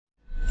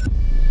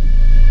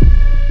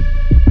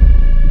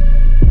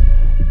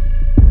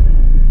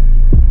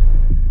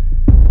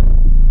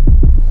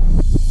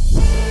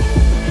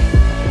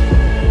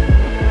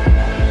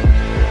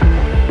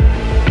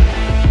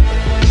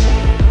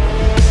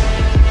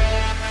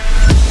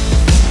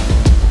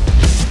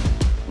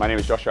name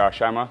is Joshua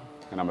Al-Chamaa,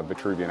 and I'm a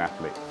Vitruvian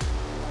Athlete.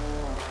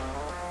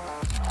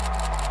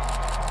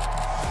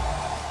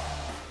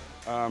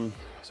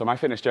 So my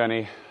fitness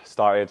journey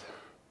started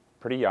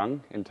pretty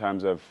young in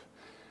terms of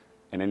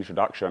an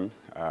introduction.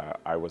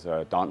 I was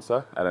a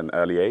dancer at an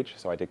early age,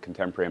 so I did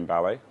contemporary and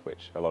ballet,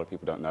 which a lot of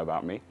people don't know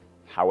about me.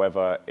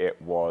 However,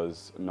 it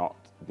was not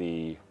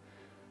the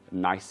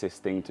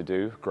nicest thing to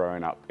do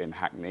growing up in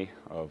Hackney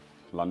of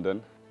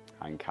London.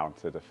 I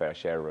encountered a fair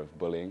share of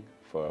bullying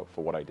for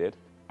what I did.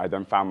 I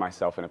then found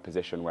myself in a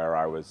position where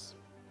I was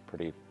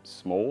pretty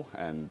small,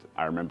 and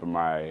I remember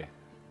my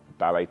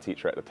ballet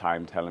teacher at the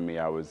time telling me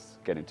I was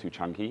getting too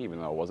chunky,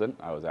 even though I wasn't.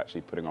 I was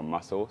actually putting on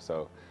muscle,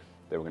 so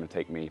they were going to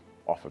take me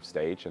off of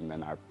stage, and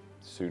then I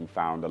soon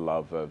found a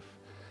love of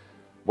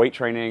weight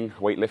training,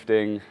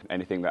 weightlifting,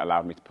 anything that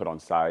allowed me to put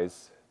on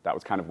size. That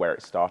was kind of where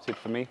it started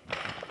for me.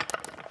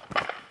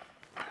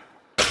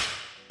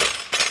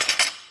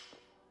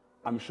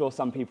 I'm sure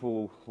some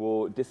people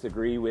will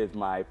disagree with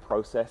my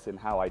process and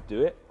how I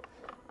do it,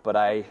 but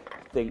I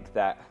think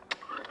that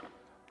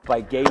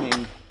by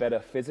gaining better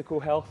physical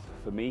health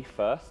for me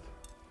first,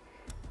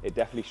 it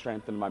definitely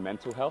strengthened my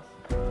mental health.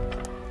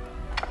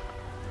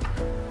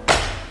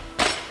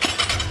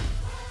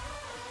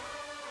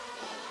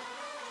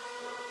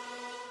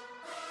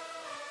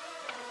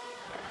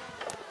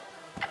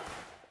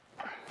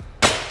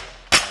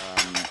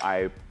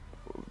 I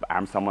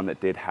am someone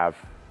that did have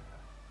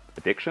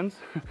addictions.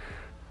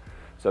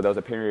 So there was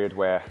a period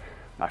where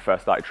I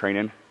first started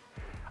training.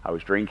 I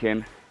was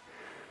drinking,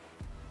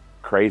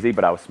 crazy,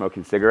 but I was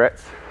smoking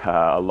cigarettes,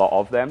 a lot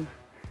of them.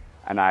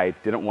 And I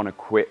didn't want to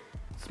quit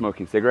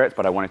smoking cigarettes,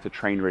 but I wanted to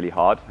train really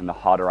hard. And the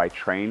harder I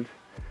trained,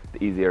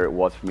 the easier it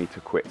was for me to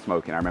quit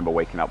smoking. I remember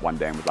waking up one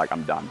day and was like,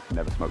 I'm done,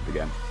 never smoked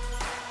again.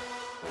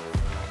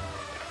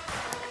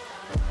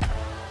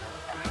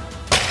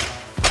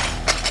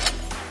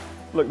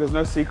 Look, there's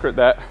no secret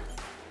that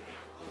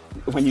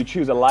when you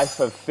choose a life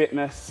of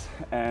fitness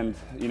and,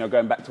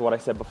 going back to what I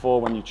said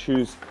before, when you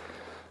choose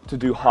to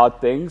do hard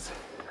things,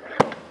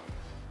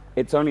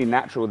 it's only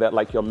natural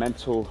that your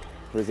mental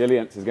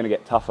resilience is going to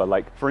get tougher.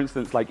 For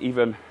instance,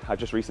 even I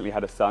just recently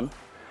had a son,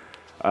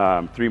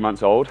 3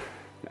 months old,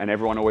 and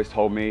everyone always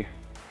told me,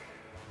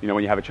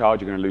 when you have a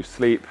child, you're going to lose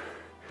sleep.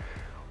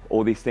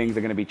 All these things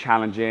are going to be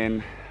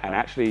challenging. And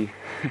actually,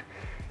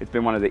 it's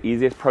been one of the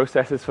easiest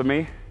processes for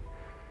me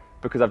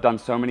because I've done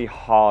so many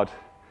hard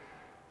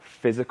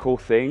physical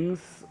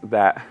things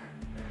that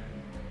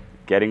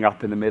getting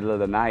up in the middle of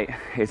the night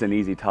is an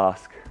easy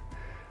task.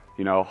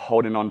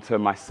 Holding on to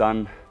my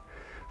son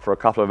for a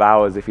couple of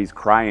hours if he's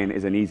crying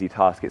is an easy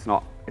task. It's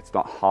not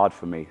hard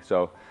for me.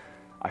 So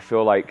I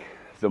feel like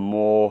the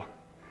more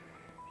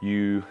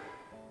you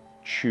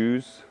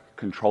choose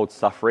controlled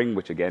suffering,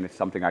 which again is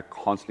something I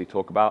constantly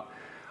talk about,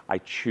 I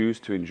choose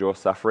to endure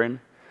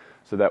suffering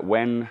so that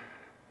when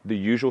the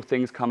usual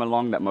things come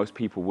along that most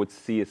people would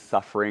see as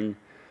suffering,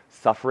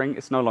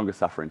 it's no longer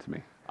suffering to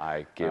me.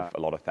 I give a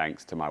lot of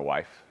thanks to my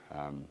wife.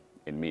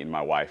 In meeting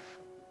my wife,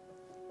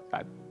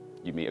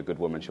 you meet a good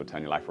woman, she'll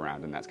turn your life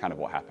around, and that's kind of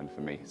what happened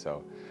for me.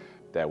 So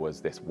there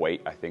was this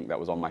weight, I think, that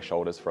was on my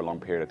shoulders for a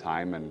long period of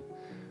time, and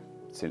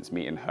since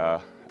meeting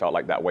her, I felt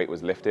like that weight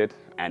was lifted,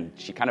 and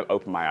she kind of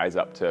opened my eyes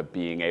up to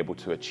being able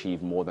to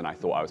achieve more than I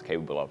thought I was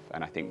capable of.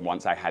 And I think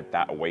once I had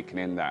that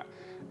awakening that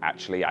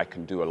actually I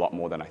can do a lot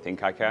more than I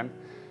think I can,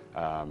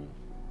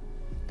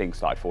 things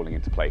started falling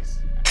into place.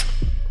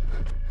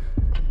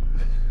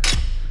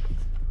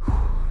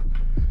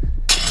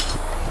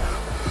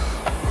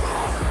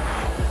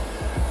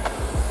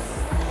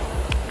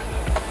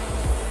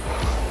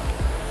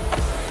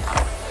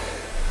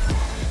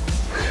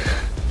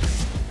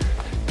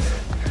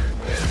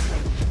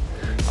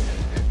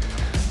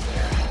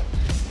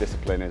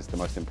 Discipline is the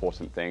most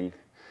important thing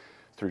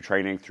through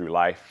training, through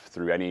life,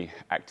 through any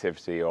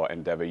activity or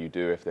endeavor you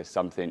do. If there's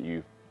something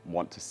you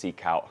want to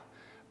seek out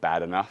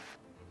bad enough,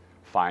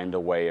 find a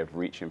way of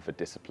reaching for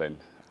discipline.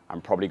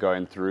 I'm probably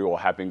going through, or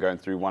have been going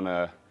through, one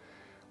of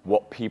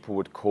what people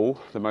would call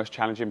the most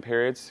challenging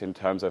periods in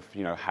terms of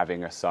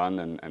having a son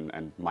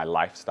and my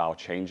lifestyle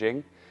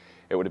changing.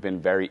 It would have been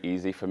very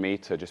easy for me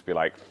to just be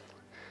like,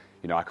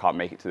 I can't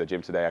make it to the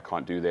gym today, I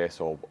can't do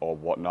this or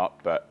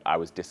whatnot, but I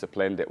was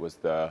disciplined. It was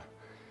the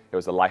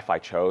life I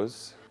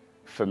chose.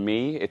 For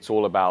me, it's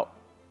all about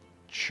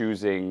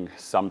choosing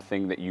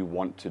something that you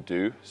want to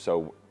do.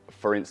 So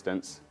for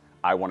instance,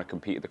 I want to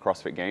compete at the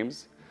CrossFit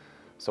Games.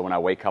 So when I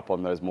wake up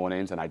on those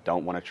mornings and I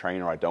don't want to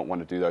train or I don't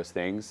want to do those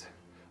things,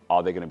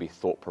 are they going to be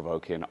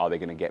thought-provoking? Are they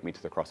going to get me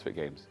to the CrossFit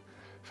Games?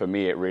 For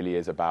me, it really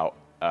is about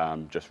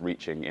just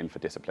reaching in for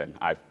discipline.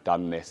 I've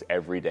done this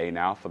every day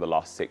now for the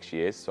last 6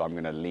 years, so I'm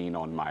going to lean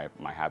on my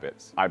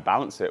habits. I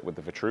balance it with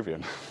the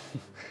Vitruvian.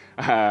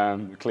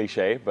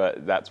 Cliche,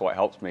 but that's what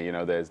helps me.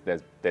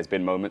 There's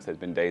been moments, there's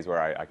been days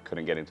where I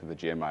couldn't get into the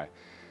gym.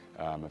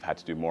 I've had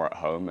to do more at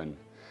home, and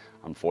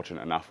I'm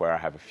fortunate enough where I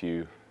have a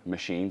few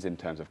machines in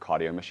terms of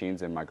cardio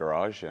machines in my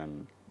garage,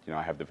 and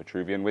I have the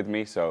Vitruvian with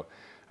me, so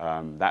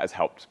that has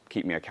helped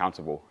keep me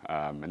accountable,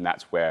 and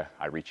that's where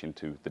I reach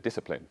into the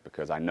discipline,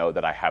 because I know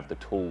that I have the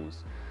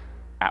tools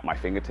at my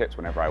fingertips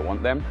whenever I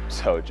want them,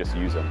 so just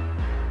use them.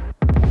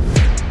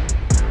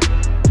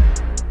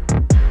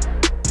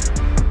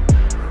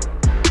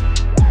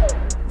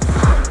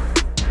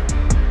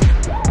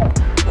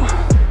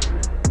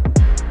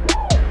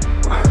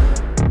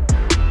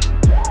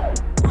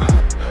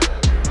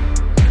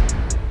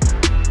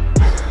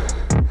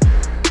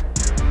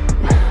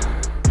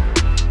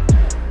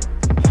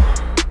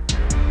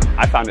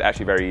 I found it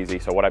actually very easy.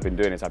 So what I've been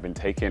doing is I've been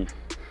taking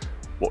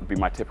what would be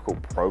my typical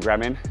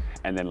programming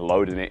and then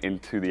loading it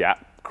into the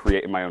app,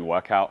 creating my own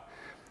workout.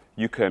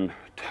 You can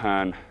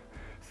turn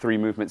 3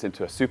 movements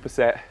into a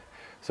superset,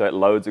 so it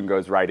loads and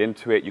goes right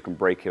into it. You can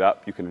break it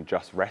up. You can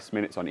adjust rest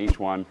minutes on each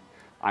one.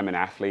 I'm an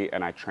athlete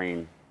and I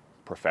train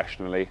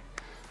professionally.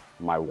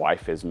 My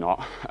wife is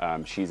not.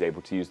 She's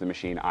able to use the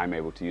machine. I'm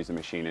able to use the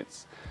machine.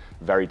 It's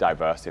very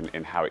diverse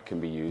in how it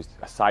can be used.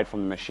 Aside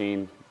from the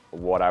machine,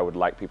 what I would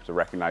like people to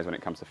recognize when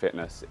it comes to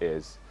fitness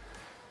is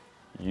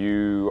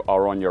you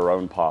are on your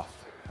own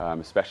path,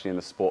 especially in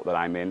the sport that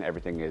I'm in.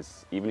 Everything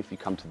is, even if you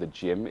come to the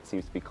gym, it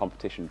seems to be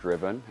competition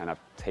driven, and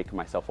I've taken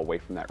myself away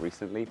from that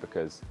recently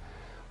because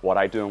what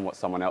I do and what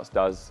someone else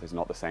does is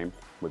not the same.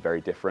 We're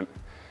very different.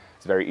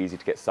 It's very easy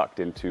to get sucked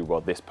into,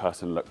 well, this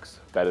person looks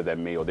better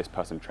than me or this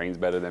person trains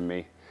better than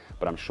me,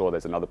 but I'm sure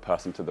there's another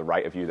person to the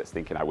right of you that's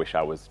thinking, I wish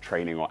I was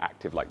training or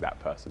active like that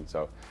person.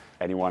 So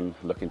anyone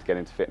looking to get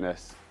into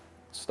fitness,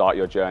 start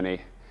your journey.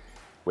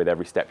 With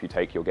every step you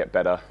take, you'll get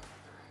better.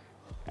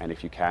 And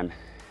if you can,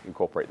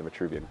 incorporate the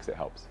Vitruvian because it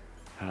helps.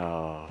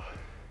 Oh,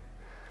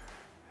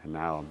 and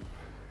now I'm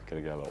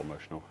gonna get a little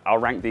emotional. I'll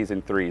rank these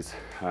in 3s.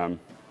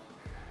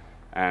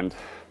 And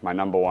my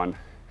number one,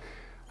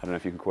 I don't know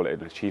if you can call it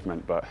an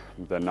achievement, but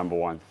the number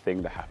one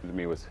thing that happened to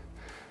me was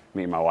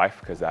meeting my wife,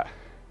 because that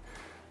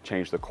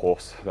changed the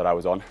course that I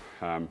was on.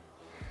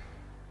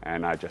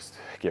 And I just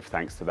give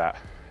thanks to that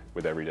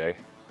with every day.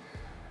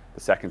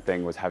 The second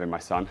thing was having my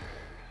son,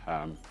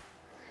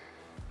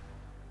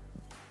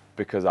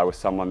 because I was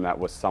someone that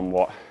was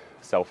somewhat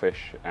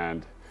selfish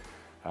and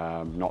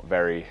not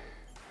very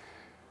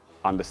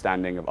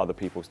understanding of other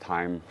people's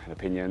time and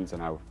opinions,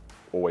 and I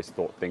always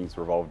thought things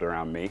revolved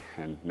around me,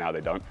 and now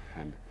they don't,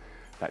 and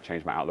that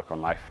changed my outlook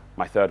on life.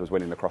 My third was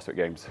winning the CrossFit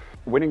Games.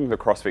 Winning the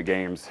CrossFit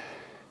Games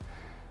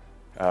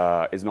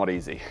is not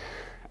easy,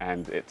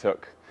 and it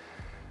took,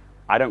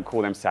 I don't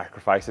call them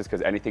sacrifices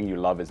because anything you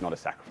love is not a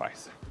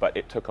sacrifice, but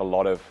it took a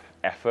lot of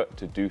effort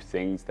to do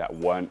things that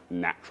weren't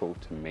natural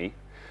to me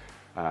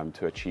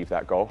to achieve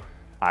that goal.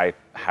 I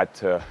had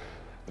to,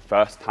 the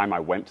first time I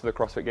went to the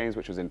CrossFit Games,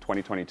 which was in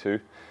 2022,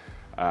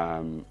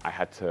 I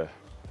had to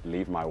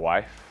leave my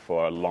wife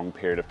for a long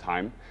period of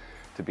time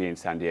to be in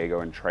San Diego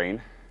and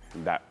train,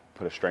 and that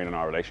put a strain on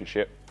our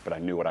relationship, but I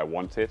knew what I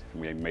wanted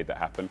and we made that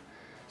happen.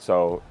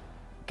 So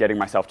getting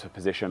myself to a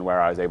position where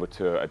I was able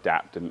to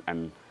adapt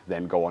and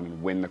then go on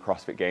and win the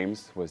CrossFit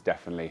Games was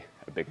definitely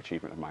a big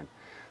achievement of mine.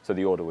 So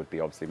the order would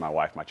be obviously my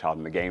wife, my child,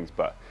 and the Games,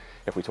 but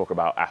if we talk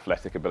about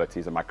athletic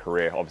abilities in my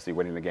career, obviously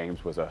winning the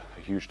Games was a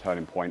huge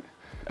turning point,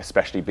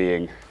 especially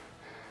being,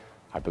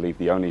 I believe,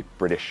 the only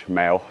British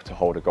male to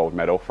hold a gold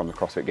medal from the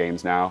CrossFit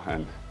Games now,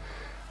 and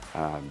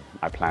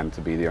I plan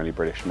to be the only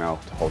British male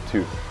to hold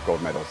 2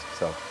 gold medals,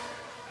 so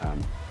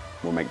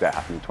we'll make that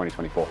happen in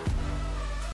 2024.